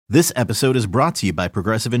This episode is brought to you by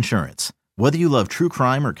Progressive Insurance. Whether you love true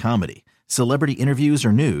crime or comedy, celebrity interviews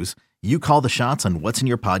or news, you call the shots on what's in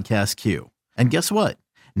your podcast queue. And guess what?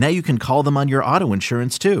 Now you can call them on your auto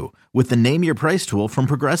insurance too with the Name Your Price tool from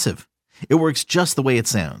Progressive. It works just the way it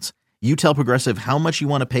sounds. You tell Progressive how much you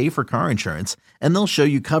want to pay for car insurance, and they'll show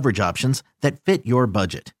you coverage options that fit your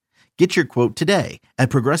budget. Get your quote today at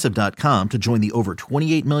Progressive.com to join the over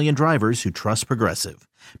 28 million drivers who trust Progressive.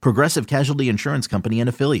 Progressive Casualty Insurance Company and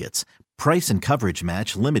Affiliates. Price and coverage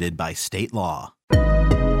match limited by state law.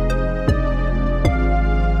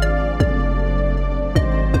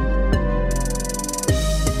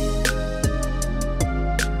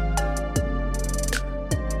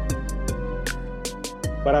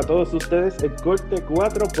 Para todos ustedes, el Corte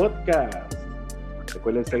 4 Podcast.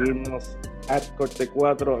 Recuerden seguirnos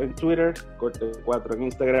 @Corte4 en Twitter, Corte4 en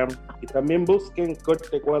Instagram y también busquen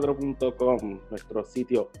corte4.com, nuestro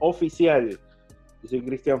sitio oficial. Yo soy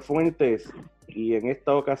Cristian Fuentes y en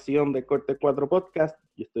esta ocasión de Corte 4 Podcast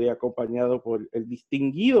yo estoy acompañado por el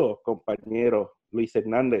distinguido compañero Luis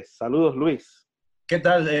Hernández. Saludos, Luis. ¿Qué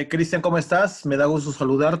tal, Cristian? ¿Cómo estás? Me da gusto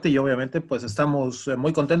saludarte y obviamente pues estamos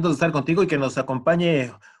muy contentos de estar contigo y que nos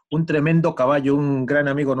acompañe un tremendo caballo, un gran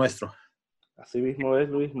amigo nuestro. Así mismo es,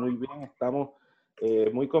 Luis, muy bien. Estamos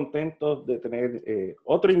muy contentos de tener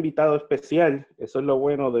otro invitado especial. Eso es lo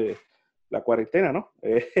bueno de la cuarentena, ¿no?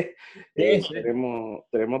 Sí.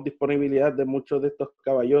 Tenemos disponibilidad de muchos de estos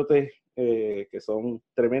caballotes que son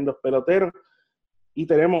tremendos peloteros. Y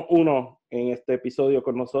tenemos uno en este episodio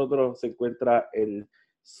con nosotros. Se encuentra el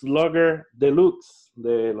Slugger Deluxe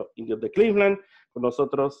de los Indios de Cleveland. Con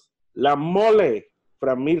nosotros, la Mole,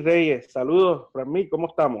 Franmil Reyes. Saludos, Franmil, ¿cómo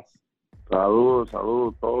estamos? Saludos,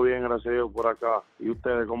 todo bien, gracias a Dios por acá. ¿Y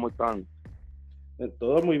ustedes cómo están?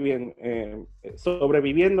 Todo muy bien,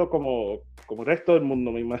 sobreviviendo como el resto del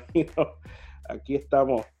mundo, me imagino. Aquí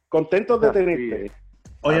estamos, contentos de tenerte.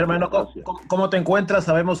 Oye, hermano, ¿cómo te encuentras?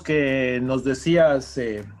 Sabemos que nos decías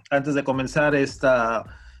antes de comenzar esta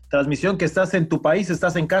transmisión que estás en tu país,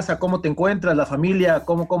 estás en casa. ¿Cómo te encuentras? ¿La familia?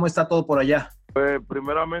 ¿Cómo está todo por allá? Pues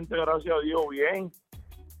primeramente, gracias a Dios, bien.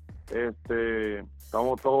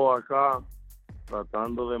 Estamos todos acá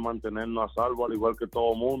tratando de mantenernos a salvo, al igual que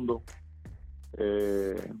todo mundo,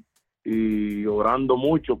 y orando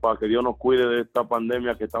mucho para que Dios nos cuide de esta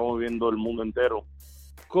pandemia que estamos viviendo el mundo entero.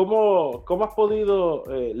 ¿Cómo has podido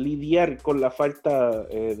lidiar con la falta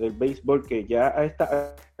del béisbol, que ya a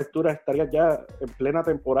esta altura estaría ya en plena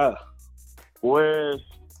temporada? Pues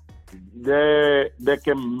de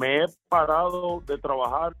que me he parado de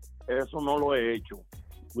trabajar, eso no lo he hecho.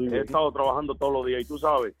 He estado trabajando todos los días y tú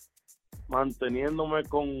sabes, manteniéndome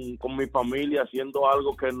con mi familia, haciendo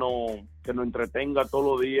algo que nos entretenga todos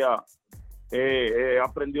los días. He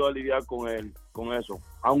aprendido a lidiar con eso,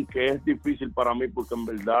 aunque es difícil para mí porque en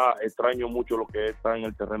verdad extraño mucho lo que está en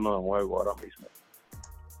el terreno de juego ahora mismo.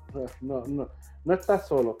 No estás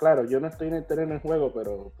solo, claro, yo no estoy en el terreno de juego,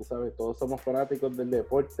 pero tú sabes, todos somos fanáticos del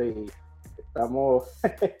deporte y estamos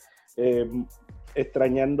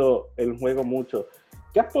extrañando el juego mucho.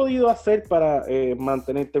 ¿Qué has podido hacer para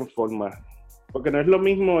mantenerte en forma? Porque no es lo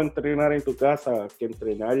mismo entrenar en tu casa que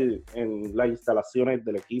entrenar en las instalaciones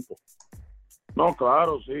del equipo. No,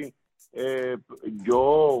 claro, sí.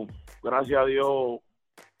 Yo, gracias a Dios,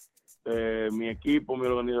 mi equipo, mi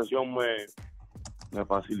organización me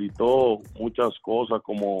facilitó muchas cosas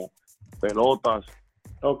como pelotas.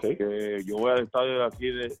 Okay. Que yo voy al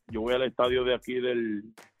estadio de aquí del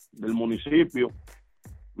municipio.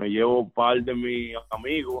 Me llevo un par de mis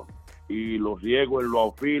amigos y los riego en los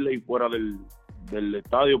outfields y fuera del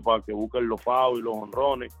estadio para que busquen los fouls y los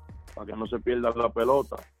honrones, para que no se pierda la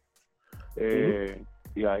pelota.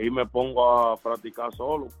 Y ahí me pongo a practicar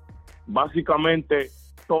solo. Básicamente,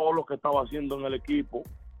 todo lo que estaba haciendo en el equipo,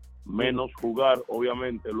 menos jugar,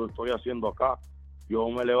 obviamente, lo estoy haciendo acá. Yo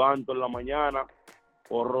me levanto en la mañana,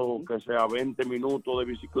 corro que sea 20 minutos de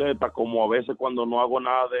bicicleta, como a veces cuando no hago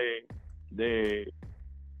nada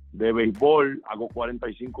de béisbol, hago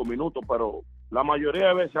 45 minutos, pero la mayoría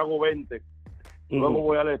de veces hago 20. Luego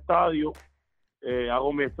voy al estadio,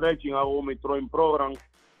 hago mi stretching, hago mi throwing program,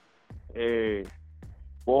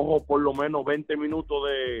 cojo por lo menos 20 minutos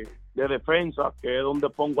de defensa, que es donde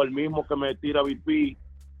pongo al mismo que me tira BP,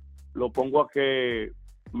 lo pongo a que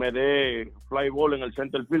me dé fly ball en el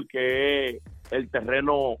center field, que es el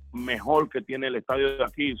terreno mejor que tiene el estadio de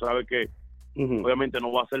aquí. Sabe que obviamente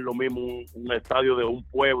no va a ser lo mismo un estadio de un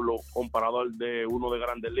pueblo comparado al de uno de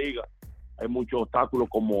Grandes Ligas. Hay muchos obstáculos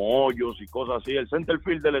como hoyos y cosas así. El center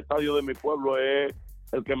field del estadio de mi pueblo es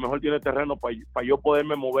el que mejor tiene terreno para yo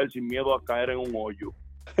poderme mover sin miedo a caer en un hoyo.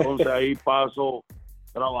 Entonces ahí paso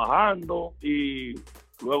trabajando y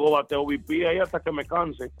luego bateo VP ahí hasta que me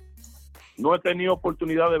canse. No he tenido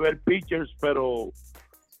oportunidad de ver pitchers, pero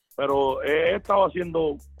he estado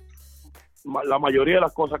haciendo la mayoría de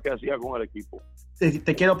las cosas que hacía con el equipo.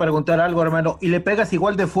 Te quiero preguntar algo, hermano. ¿Y le pegas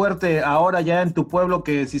igual de fuerte ahora ya en tu pueblo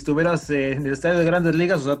que si estuvieras en el estadio de Grandes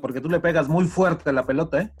Ligas? O sea, porque tú le pegas muy fuerte a la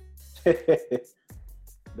pelota, ¿eh?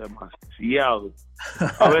 Demasiado.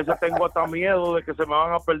 A veces tengo hasta miedo de que se me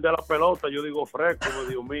van a perder la pelota. Yo digo, fresco,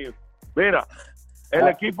 Dios mío. Mira, el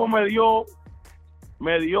equipo me dio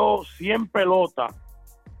 100 pelotas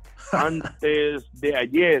antes de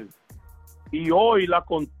ayer. Y hoy la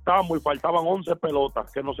contamos y faltaban 11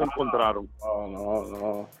 pelotas que no se encontraron.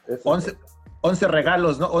 No. 11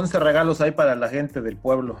 regalos, ¿no? 11 regalos hay para la gente del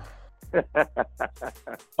pueblo.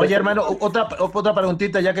 Oye, hermano, otra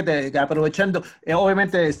preguntita ya que aprovechando.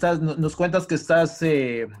 Obviamente nos cuentas que estás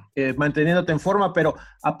manteniéndote en forma, pero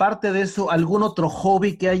aparte de eso, ¿algún otro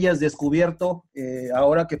hobby que hayas descubierto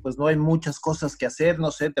ahora que pues no hay muchas cosas que hacer?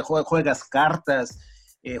 No sé, te juegas cartas,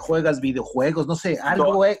 juegas videojuegos, no sé,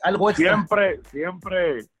 algo extra.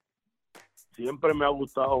 Siempre me ha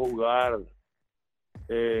gustado jugar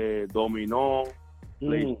dominó,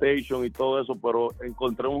 PlayStation y todo eso, pero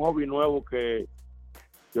encontré un hobby nuevo que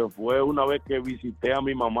fue una vez que visité a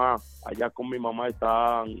mi mamá. Allá con mi mamá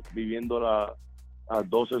estaban viviendo las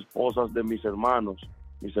 2 esposas de mis hermanos.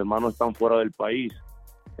 Mis hermanos están fuera del país.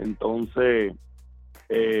 Entonces,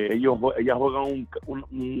 ellas juegan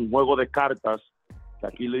un juego de cartas, que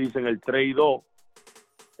aquí le dicen el trade-off,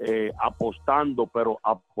 apostando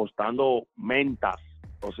mentas,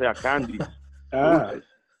 o sea, candies.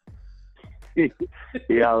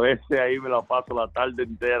 Y a veces ahí me la paso la tarde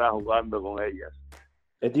entera jugando con ellas.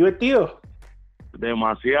 ¿Es divertido?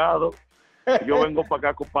 Demasiado. Yo vengo para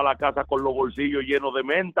acá, para la casa con los bolsillos llenos de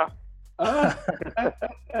menta.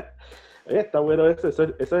 Está bueno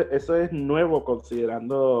eso es nuevo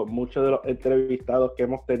considerando muchos de los entrevistados que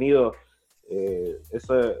hemos tenido.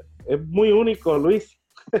 Eso es muy único, Luis.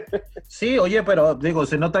 Sí, oye, pero digo,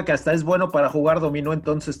 se nota que hasta es bueno para jugar dominó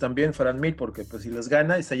entonces también, Franmil, porque pues si les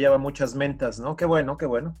gana y se lleva muchas mentas, ¿no? Qué bueno.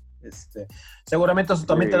 Seguramente eso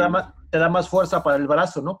también te da más fuerza para el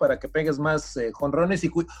brazo, ¿no? Para que pegues más jonrones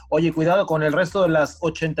y oye, cuidado con el resto de las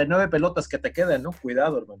 89 pelotas que te quedan, ¿no?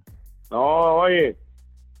 Cuidado, hermano. No, oye,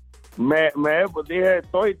 pues dije,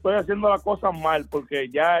 estoy haciendo las cosas mal, porque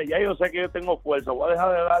ya yo sé que yo tengo fuerza. Voy a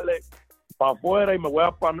dejar de darle para afuera y me voy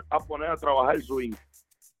a poner a trabajar el swing.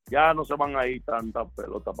 Ya no se van a ir tantas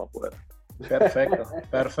pelotas para afuera.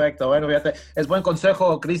 Perfecto. Bueno, fíjate, es buen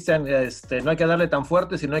consejo, Cristian. No hay que darle tan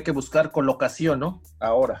fuerte, sino hay que buscar colocación, ¿no?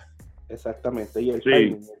 Ahora. Exactamente. Y el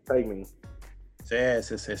timing.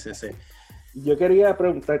 Sí. Yo quería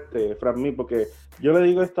preguntarte, Franmil, porque yo le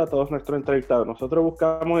digo esto a todos nuestros entrevistados. Nosotros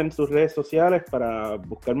buscamos en sus redes sociales para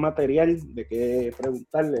buscar material de qué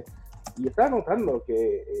preguntarle. Y estaba notando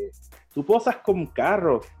que tú posas con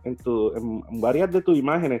carros en varias de tus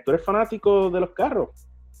imágenes. ¿Tú eres fanático de los carros?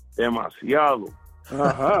 Demasiado.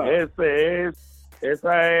 Ajá.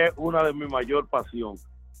 Esa es una de mis mayor pasión.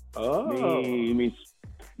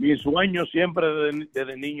 Mi sueño siempre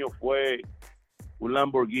desde niño fue un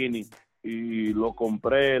Lamborghini y lo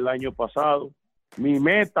compré el año pasado. Mi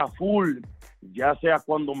meta full, ya sea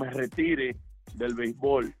cuando me retire del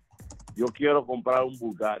béisbol, yo quiero comprar un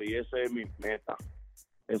Bugatti. Ese es mi meta.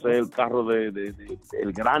 Ese es el carro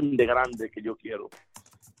el grande que yo quiero.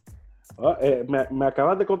 Me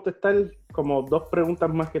acabas de contestar como 2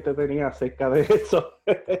 preguntas más que te tenía acerca de eso.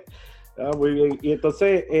 Muy bien. Y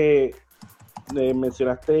entonces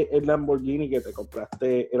mencionaste el Lamborghini que te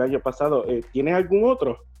compraste el año pasado. ¿Tienes algún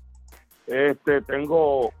otro?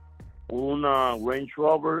 Tengo una Range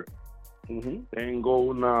Rover, tengo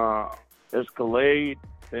una Escalade,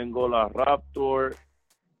 tengo la Raptor,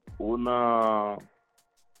 una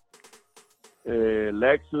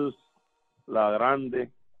Lexus, la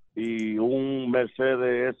grande, y un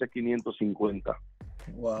Mercedes S550.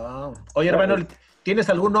 Wow. Oye, hermano, ¿tienes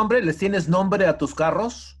algún nombre? ¿Les tienes nombre a tus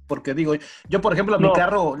carros? Porque digo, yo por ejemplo a mi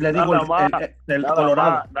carro le digo el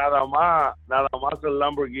Colorado. Nada más el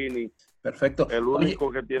Lamborghini. Perfecto. El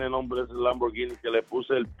único que tiene nombre es el Lamborghini, que le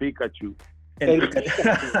puse el Pikachu.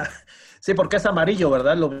 Sí, porque es amarillo,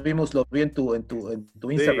 ¿verdad? Lo vi en tu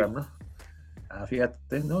Instagram, ¿no?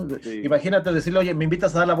 Fíjate, ¿no? Sí. Imagínate decirle, oye, me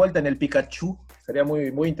invitas a dar la vuelta en el Pikachu. Sería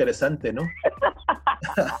muy, muy interesante, ¿no?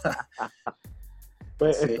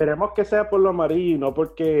 Pues sí. Esperemos que sea por lo amarillo y no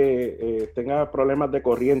porque tenga problemas de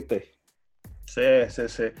corriente. Sí.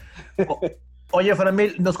 Oye,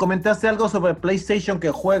 Franmil, nos comentaste algo sobre PlayStation que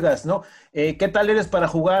juegas, ¿no? ¿Qué tal eres para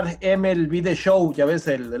jugar MLB The Show? Ya ves,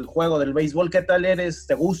 el juego del béisbol. ¿Qué tal eres?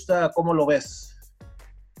 ¿Te gusta? ¿Cómo lo ves?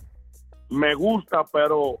 me gusta,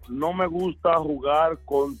 pero no me gusta jugar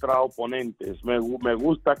contra oponentes. Me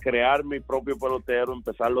gusta crear mi propio pelotero,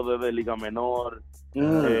 empezarlo desde Liga Menor,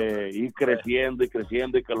 ir creciendo y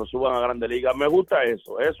creciendo y que lo suban a Grande Liga. Me gusta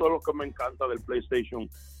eso. Eso es lo que me encanta del PlayStation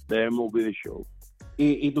de MLB The Show.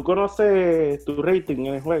 ¿Y tú conoces tu rating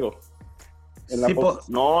en el juego?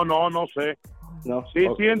 No sé. No. Sí, Okay.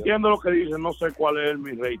 sí entiendo lo que dicen, no sé cuál es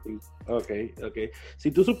mi rating. Ok.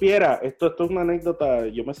 Si tú supieras, esto es una anécdota,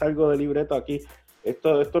 yo me salgo del libreto aquí,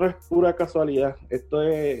 esto no es pura casualidad, esto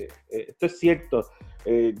es cierto.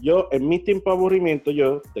 Yo, en mi tiempo de aburrimiento,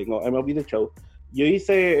 yo tengo MLB The Show, yo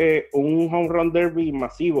hice un home run derby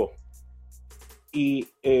masivo y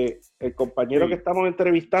el compañero que estamos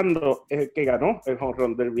entrevistando es el que ganó el home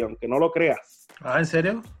run derby, aunque no lo creas. Ah, ¿en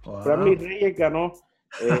serio? Wow. Franmil Reyes ganó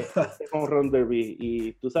este home run derby.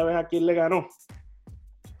 ¿Y tú sabes a quién le ganó?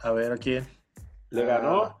 A ver, ¿a quién? Le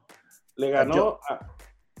ganó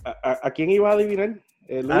 ¿a quién iba a adivinar?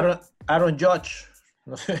 Aaron Judge.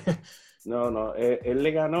 No sé. No, él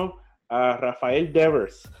le ganó a Rafael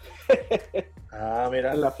Devers.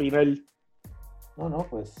 Mira. En la final. No,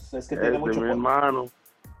 pues es que tiene mucho mi hermano.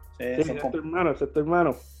 Sí, ese es tu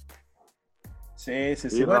hermano. Sí.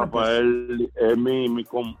 Bueno, Rafael es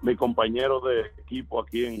mi compañero de equipo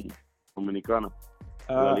aquí en Dominicana,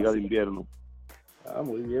 en la Liga de Invierno.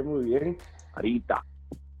 Muy bien. Carita.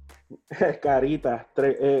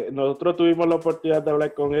 Nosotros tuvimos la oportunidad de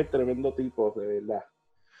hablar con él, tremendo tipo, de verdad.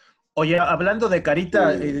 Oye, hablando de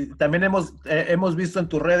Carita, también hemos visto en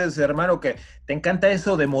tus redes, hermano, que te encanta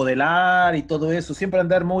eso de modelar y todo eso, siempre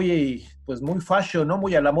andar muy fashion, ¿no?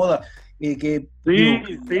 Muy a la moda. Y que, sí,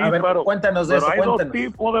 a ver, pero cuéntanos de eso, hay dos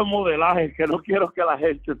tipos de modelaje que no quiero que la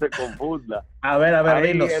gente se confunda. A ver,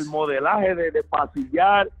 dinos. El modelaje de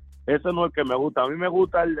pasillar, ese no es el que me gusta. A mí me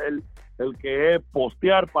gusta el que es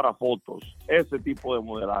postear para fotos, ese tipo de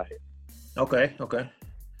modelaje. Ok.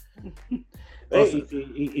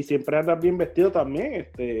 Y siempre andas bien vestido también.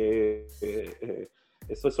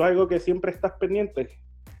 Eso es algo que siempre estás pendiente.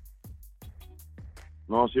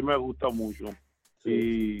 No, sí me gusta mucho.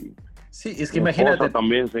 Sí, es que imagínate.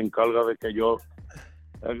 También se encarga de que yo.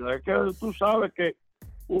 Es que tú sabes que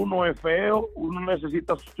uno es feo, uno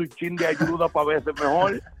necesita su chin de ayuda para verse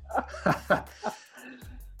mejor.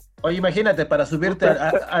 Oye, imagínate, para subirte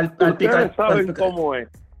al Pikachu. Saben cómo es.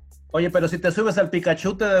 Oye, pero si te subes al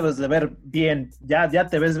Pikachu te debes de ver bien, ya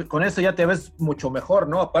te ves, con eso ya te ves mucho mejor,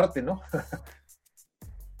 ¿no? Aparte, ¿no?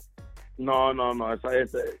 No,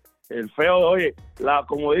 el feo, oye,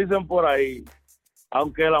 como dicen por ahí,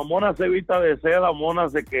 aunque la mona se vista de seda, la mona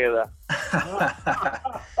se queda.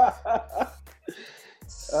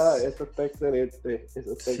 Eso está excelente.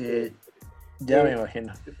 Excelente. Ya me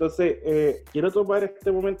imagino. Entonces, quiero tomar este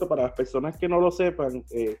momento para las personas que no lo sepan,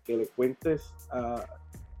 que le cuentes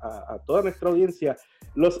a toda nuestra audiencia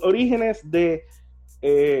los orígenes de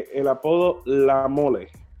el apodo La Mole.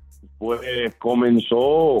 Pues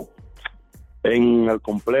comenzó en el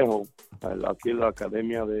complejo, aquí en la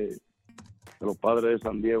Academia de los Padres de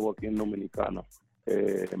San Diego, aquí en Dominicana.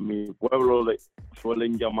 En mi pueblo le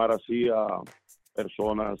suelen llamar así a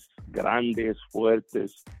personas grandes,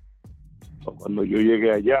 fuertes. Cuando yo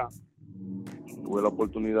llegué allá, tuve la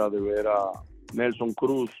oportunidad de ver a Nelson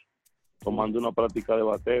Cruz tomando una práctica de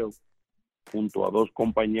bateo junto a dos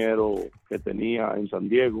compañeros que tenía en San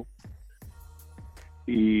Diego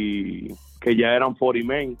y que ya eran 40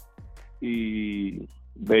 men, y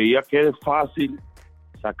veía que es fácil,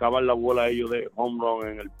 sacaban la bola ellos de home run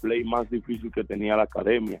en el play más difícil que tenía la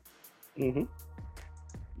academia. Uh-huh.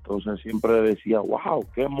 Entonces siempre decía, wow,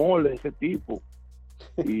 qué mole ese tipo.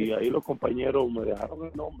 Y ahí los compañeros me dejaron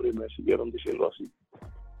el nombre y me siguieron diciendo así.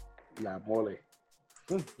 La Mole.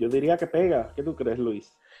 Yo diría que pega. ¿Qué tú crees,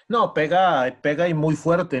 Luis? No, pega y muy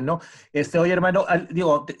fuerte, ¿no? Oye, hermano,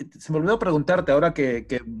 se me olvidó preguntarte, ahora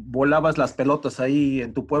que volabas las pelotas ahí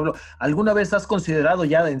en tu pueblo, ¿alguna vez has considerado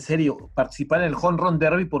ya en serio participar en el Home Run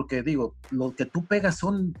Derby? Porque digo, lo que tú pegas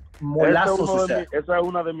son molazos. Esa es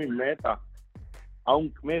una de mis metas.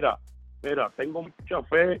 Aunque, mira, tengo mucha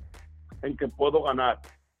fe en que puedo ganar,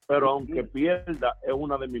 pero aunque pierda, es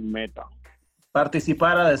una de mis metas.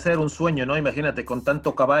 Participar ha de ser un sueño, ¿no? Imagínate, con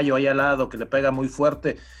tanto caballo ahí al lado que le pega muy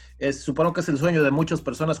fuerte. Supongo que es el sueño de muchas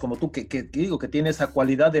personas como tú, que digo, que tiene esa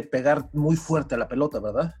cualidad de pegar muy fuerte a la pelota,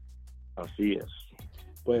 ¿verdad? Así es.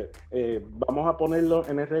 Pues vamos a ponerlo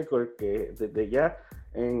en el récord, que desde ya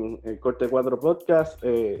en el Corte 4 Podcast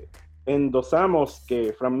endosamos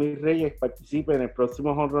que Franmil Reyes participe en el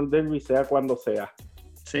próximo Home Run Derby, sea cuando sea.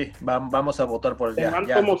 Sí, vamos a votar por el ya.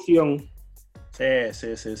 Emoción. Sí. Así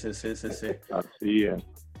es.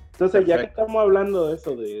 Entonces, ya que estamos hablando de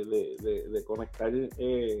eso, de conectar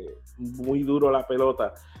muy duro la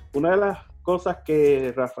pelota, una de las cosas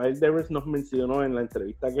que Rafael Devers nos mencionó en la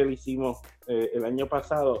entrevista que le hicimos el año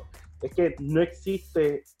pasado es que no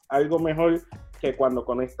existe algo mejor que cuando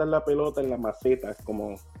conectas la pelota en la maceta,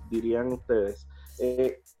 como dirían ustedes.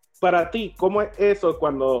 Para ti, ¿cómo es eso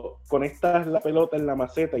cuando conectas la pelota en la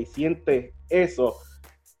maceta y sientes eso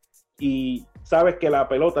y sabes que la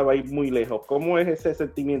pelota va a ir muy lejos? ¿Cómo es ese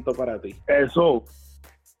sentimiento para ti? Eso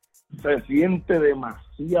se siente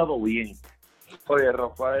demasiado bien. Oye,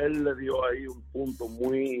 Rafael le dio ahí un punto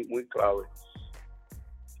muy, muy clave.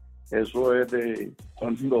 Eso es de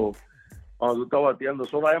cuando tú estás bateando,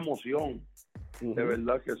 eso da emoción. Uh-huh. De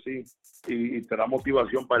verdad que sí. Y te da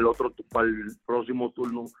motivación para el próximo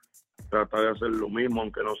turno tratar de hacer lo mismo,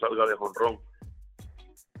 aunque no salga de jonrón.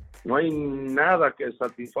 No hay nada que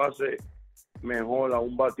satisface mejor a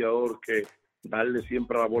un bateador que darle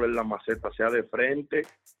siempre la bola en la maceta, sea de frente,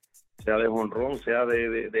 sea de jonrón, sea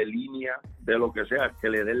de línea, de lo que sea, que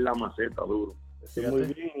le den la maceta duro.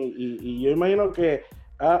 Muy bien, y yo imagino que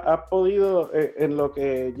has podido, en lo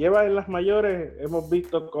que llevas en las mayores, hemos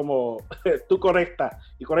visto como tú conectas,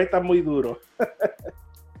 y conectas muy duro.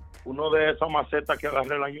 Uno de esas macetas que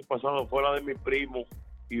agarré el año pasado fue la de mi primo,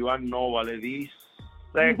 Iván Nova, le di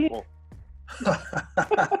seco.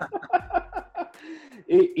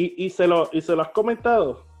 ¿Y se lo has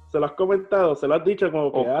comentado? ¿Se lo has comentado? ¿Se lo has dicho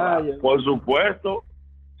como que... Por supuesto,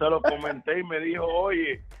 se lo comenté y me dijo,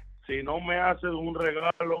 oye, si no me haces un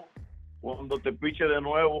regalo, cuando te piche de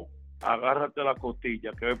nuevo, agárrate la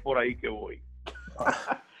costilla, que es por ahí que voy.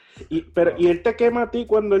 ¿Y él te quema a ti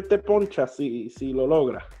cuando él te poncha, si lo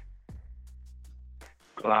logra?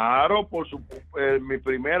 Claro, mi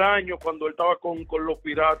primer año, cuando él estaba con los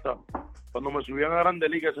Piratas, cuando me subían a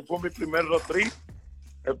Grandes Ligas, ese fue mi primer road-trip.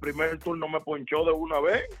 El primer turno me ponchó de una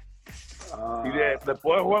vez. Y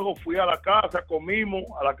después del juego fui a la casa, comimos,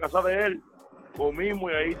 a la casa de él,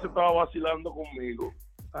 comimos y ahí se estaba vacilando conmigo.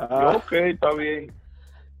 Yo, ok, está bien.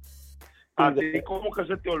 A ti como que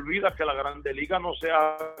se te olvida que la Grande Liga no se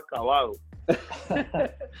ha acabado.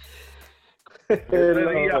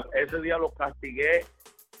 Ese día lo castigué,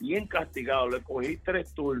 bien castigado. Le cogí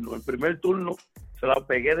 3 turnos. El primer turno se la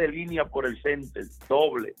pegué de línea por el center,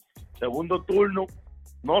 doble. Segundo turno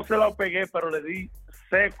no se la pegué, pero le di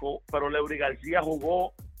seco, pero Leury García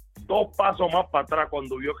jugó 2 pasos más para atrás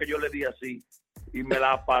cuando vio que yo le di así y me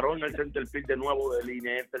la paró en el center field de nuevo de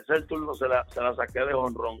línea. En el tercer turno se la saqué de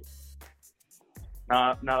jonrón.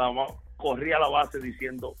 Nada más corrí a la base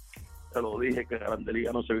diciendo, te lo dije, que Grande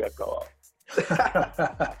Liga no se había acabado.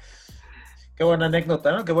 Qué buena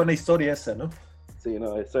anécdota, ¿no? Qué buena historia esa, ¿no? Sí,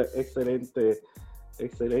 no, eso es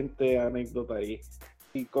excelente anécdota ahí.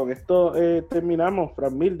 Y con esto terminamos,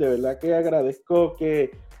 Franmil. De verdad que agradezco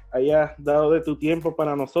que hayas dado de tu tiempo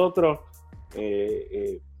para nosotros.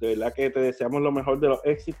 De verdad que te deseamos lo mejor de los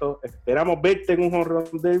éxitos. Esperamos verte en un Home Run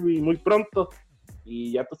Derby muy pronto.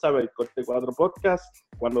 Y ya tú sabes, el Corte 4 Podcast,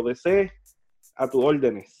 cuando desees, a tus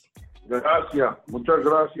órdenes. Gracias, muchas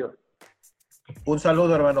gracias. Un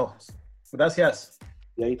saludo, hermano. Gracias.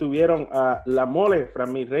 Y ahí tuvieron a La Mole,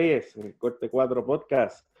 Franmil Reyes, en el Corte 4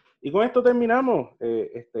 Podcast. Y con esto terminamos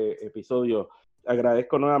este episodio.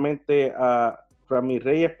 Agradezco nuevamente a Franmil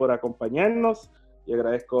Reyes por acompañarnos y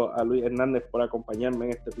agradezco a Luis Hernández por acompañarme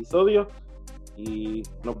en este episodio. Y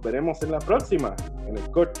nos veremos en la próxima, en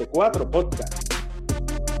el Corte 4 Podcast.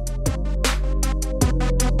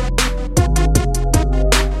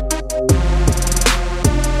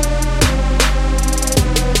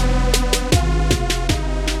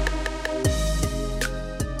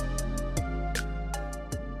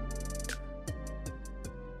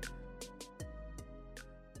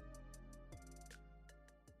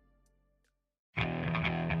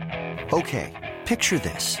 Okay, picture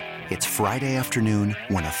this. It's Friday afternoon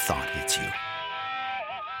when a thought hits you.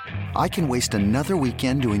 I can waste another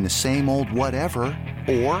weekend doing the same old whatever,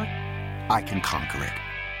 or I can conquer it.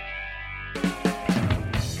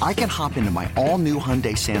 I can hop into my all-new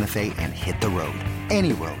Hyundai Santa Fe and hit the road.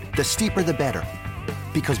 Any road. The steeper, the better.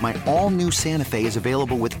 Because my all-new Santa Fe is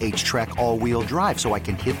available with H-Track all-wheel drive, so I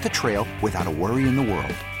can hit the trail without a worry in the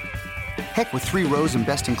world. Heck, with 3 rows and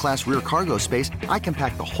best-in-class rear cargo space, I can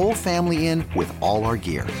pack the whole family in with all our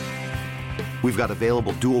gear. We've got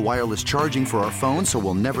available dual wireless charging for our phones, so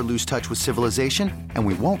we'll never lose touch with civilization, and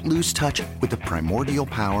we won't lose touch with the primordial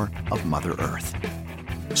power of Mother Earth.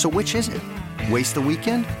 So which is it? Waste the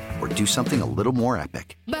weekend or do something a little more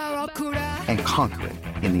epic? And conquer it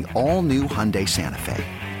in the all-new Hyundai Santa Fe.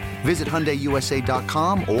 Visit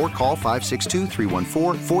HyundaiUSA.com or call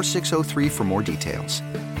 562-314-4603 for more details.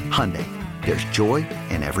 Hyundai, There's joy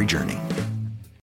in every journey.